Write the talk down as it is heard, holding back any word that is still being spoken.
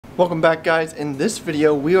Welcome back, guys. In this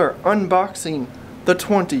video we are unboxing the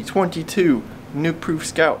 2022 Nukeproof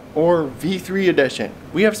Scout, or V3 edition.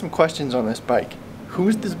 We have some questions on this bike. Who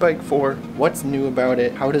is this bike for? What's new about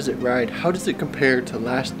it? How does it ride? How does it compare to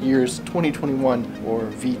last year's 2021 or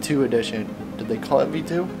V2 edition? Did they call it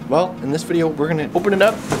V2? Well, in this video we're gonna open it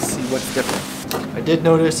up and see what's different. I did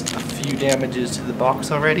notice a few damages to the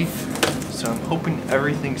box already, so I'm hoping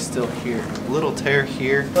everything's still here. A little tear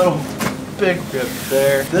here, little big rip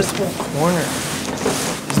there. This whole corner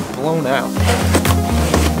is blown out.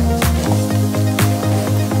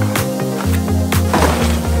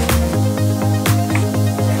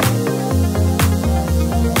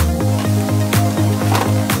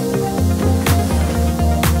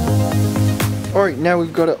 Alright, now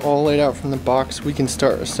we've got it all laid out from the box, we can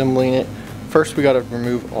start assembling it. First we gotta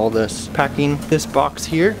remove all this packing. This box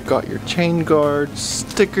here, got your chain guards,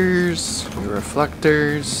 stickers, your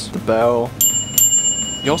reflectors, the bell.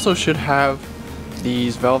 You also should have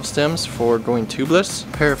these valve stems for going tubeless,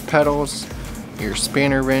 a pair of pedals, your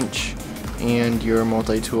spanner wrench, and your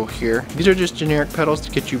multi-tool here. These are just generic pedals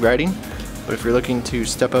to get you riding, but if you're looking to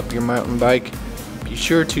step up your mountain bike, be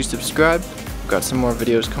sure to subscribe. Got some more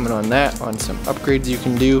videos coming on that, on some upgrades you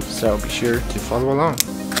can do, so be sure to follow along.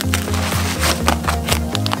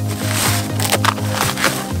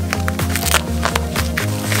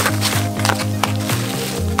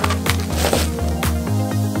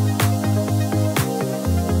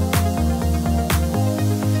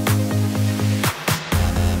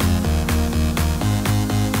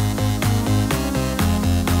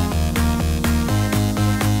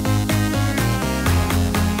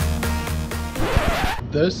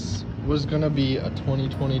 This was gonna be a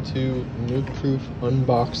 2022 Nukeproof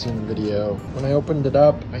unboxing video. When I opened it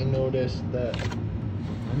up, I noticed that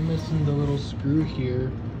I'm missing the little screw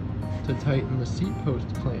here to tighten the seat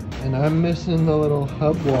post clamp. And I'm missing the little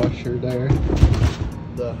hub washer there,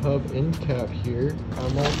 the hub end cap here.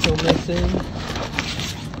 I'm also missing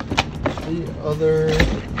the other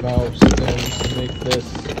valve stems to make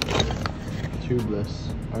this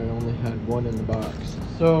tubeless. I only had one in the box.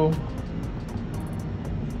 So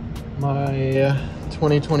my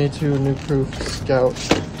 2022 Nukeproof Scout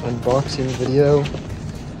unboxing video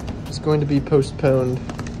is going to be postponed.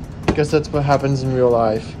 I guess that's what happens in real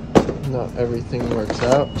life. Not everything works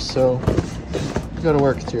out, so we gotta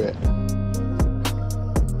work through it.